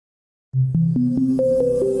In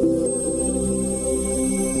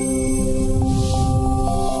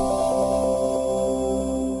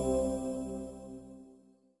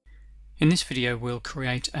this video we'll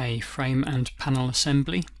create a frame and panel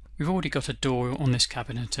assembly. We've already got a door on this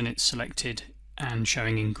cabinet and it's selected and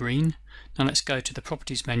showing in green. Now let's go to the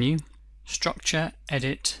Properties menu, Structure,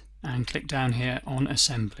 Edit, and click down here on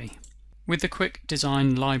Assembly. With the Quick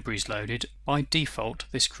Design Libraries loaded, by default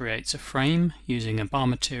this creates a frame using a bar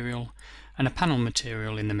material and a panel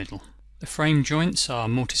material in the middle. The frame joints are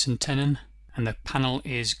mortise and tenon and the panel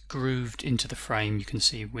is grooved into the frame, you can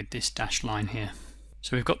see with this dashed line here.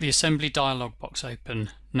 So we've got the assembly dialog box open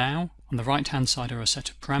now. On the right hand side are a set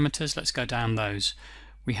of parameters. Let's go down those.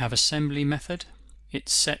 We have assembly method.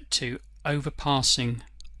 It's set to overpassing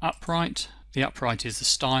upright. The upright is the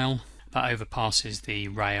style. That overpasses the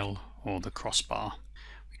rail or the crossbar.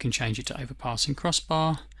 We can change it to overpassing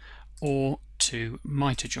crossbar or to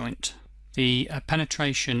miter joint. The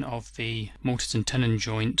penetration of the mortise and tenon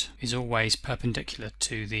joint is always perpendicular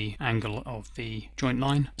to the angle of the joint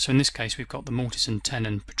line. So in this case we've got the mortise and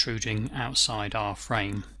tenon protruding outside our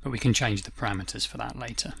frame, but we can change the parameters for that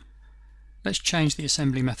later. Let's change the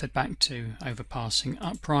assembly method back to overpassing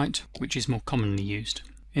upright, which is more commonly used.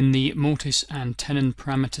 In the mortise and tenon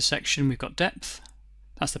parameter section we've got depth.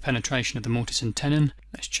 That's the penetration of the mortise and tenon.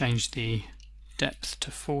 Let's change the depth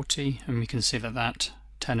to 40 and we can see that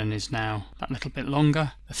tenon is now that little bit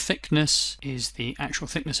longer. The thickness is the actual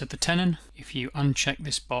thickness of the tenon. If you uncheck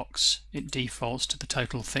this box it defaults to the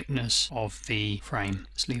total thickness of the frame.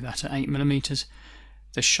 Let's leave that at 8 mm.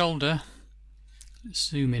 The shoulder, let's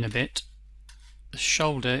zoom in a bit. The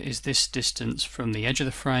shoulder is this distance from the edge of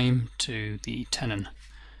the frame to the tenon.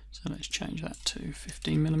 So let's change that to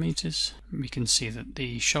 15 mm. We can see that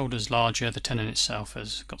the shoulder is larger, the tenon itself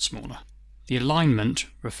has got smaller. The alignment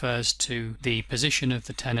refers to the position of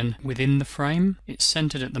the tenon within the frame. It's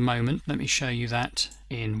centered at the moment. Let me show you that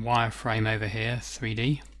in wireframe over here,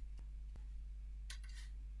 3D.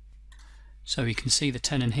 So we can see the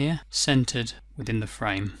tenon here centered within the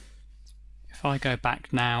frame. If I go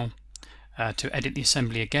back now to edit the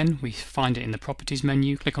assembly again, we find it in the Properties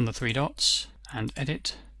menu. Click on the three dots and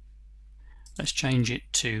Edit. Let's change it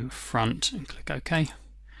to front and click OK.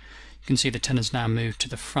 You can see the tenon's now moved to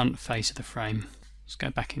the front face of the frame. Let's go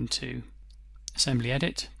back into Assembly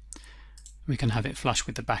Edit. We can have it flush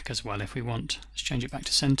with the back as well if we want. Let's change it back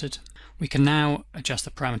to centered. We can now adjust the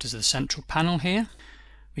parameters of the central panel here.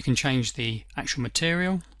 We can change the actual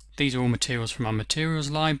material. These are all materials from our materials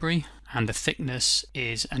library and the thickness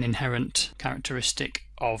is an inherent characteristic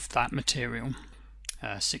of that material.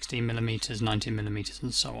 16 mm, 19 mm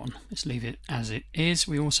and so on. Let's leave it as it is.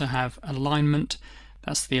 We also have alignment.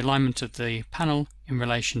 That's the alignment of the panel in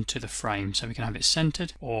relation to the frame. So we can have it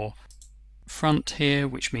centered or front here,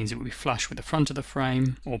 which means it will be flush with the front of the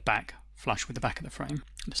frame, or back, flush with the back of the frame.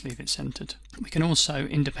 Let's leave it centered. We can also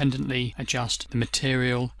independently adjust the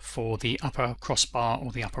material for the upper crossbar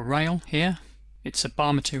or the upper rail here. It's a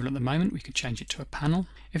bar material at the moment. We could change it to a panel.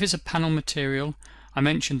 If it's a panel material, I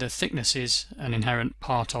mentioned the thickness is an inherent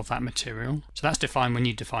part of that material. So that's defined when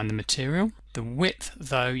you define the material. The width,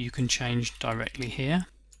 though, you can change directly here.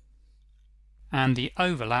 And the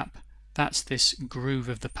overlap, that's this groove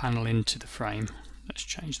of the panel into the frame. Let's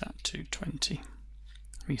change that to 20.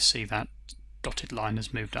 We see that dotted line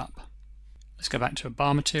has moved up. Let's go back to a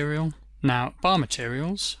bar material. Now, bar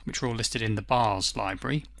materials, which are all listed in the bars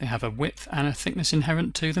library, they have a width and a thickness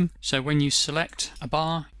inherent to them. So when you select a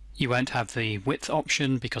bar, you won't have the width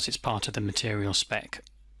option because it's part of the material spec.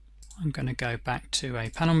 I'm going to go back to a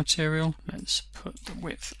panel material. Let's put the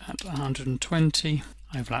width at 120,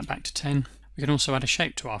 overlap back to 10. We can also add a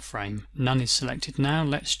shape to our frame. None is selected now.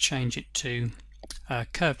 Let's change it to a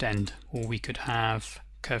curved end, or we could have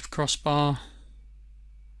curved crossbar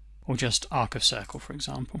or just arc of circle, for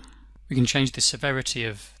example. We can change the severity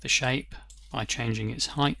of the shape by changing its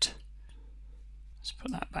height. Let's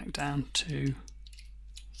put that back down to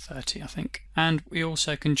 30, I think. And we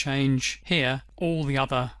also can change here all the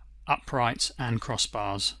other uprights and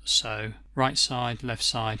crossbars, so right side, left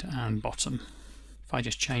side and bottom. If I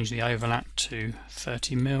just change the overlap to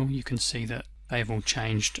 30 mm, you can see that they've all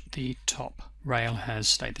changed. The top rail has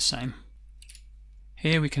stayed the same.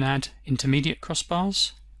 Here we can add intermediate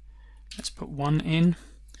crossbars. Let's put one in,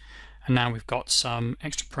 and now we've got some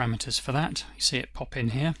extra parameters for that. You see it pop in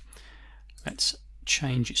here. Let's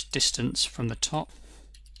change its distance from the top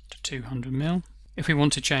to 200 mm. If we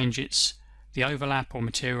want to change the overlap or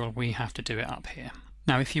material, we have to do it up here.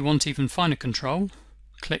 Now if you want even finer control,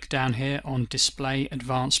 click down here on Display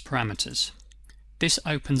Advanced Parameters. This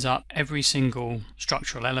opens up every single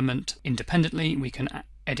structural element independently. We can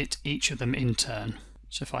edit each of them in turn.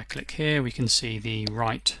 So if I click here, we can see the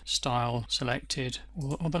right style selected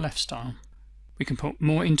or the left style. We can put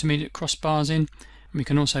more intermediate crossbars in, and we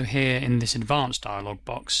can also here in this advanced dialog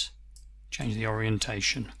box change the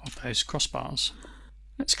orientation of those crossbars.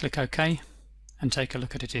 Let's click OK and take a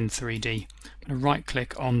look at it in 3D. I'm going to right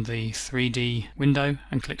click on the 3D window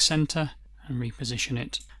and click center and reposition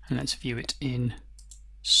it, and let's view it in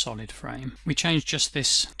solid frame. We changed just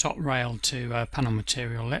this top rail to panel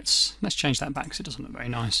material. Let's change that back because it doesn't look very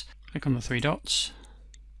nice. Click on the three dots,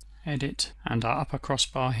 edit, and our upper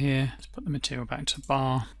crossbar here. Let's put the material back to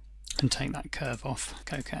bar and take that curve off.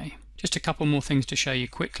 OK. Just a couple more things to show you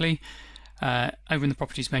quickly. Over in the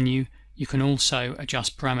properties menu, you can also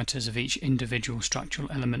adjust parameters of each individual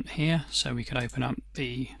structural element here. So we could open up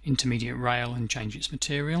the intermediate rail and change its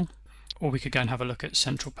material. Or we could go and have a look at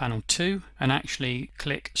Central Panel 2 and actually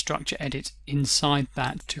click Structure Edit inside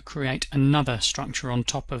that to create another structure on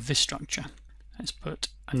top of this structure. Let's put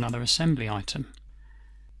another assembly item.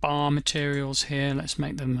 Bar materials here, let's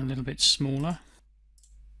make them a little bit smaller.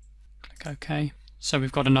 Click OK. So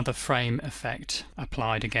we've got another frame effect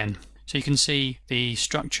applied again. So you can see the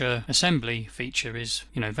structure assembly feature is,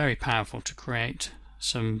 very powerful to create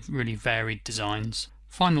some really varied designs.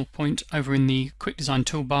 Final point, over in the quick design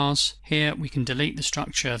toolbars, here we can delete the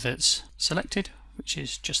structure that's selected, which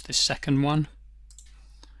is just this second one.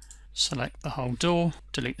 Select the whole door,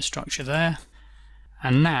 delete the structure there.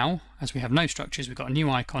 And now, as we have no structures, we've got a new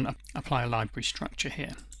icon, apply a library structure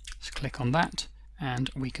here. Let's click on that, and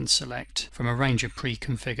we can select from a range of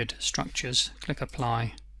pre-configured structures, click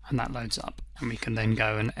apply, and that loads up. And we can then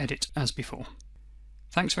go and edit as before.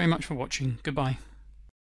 Thanks very much for watching. Goodbye.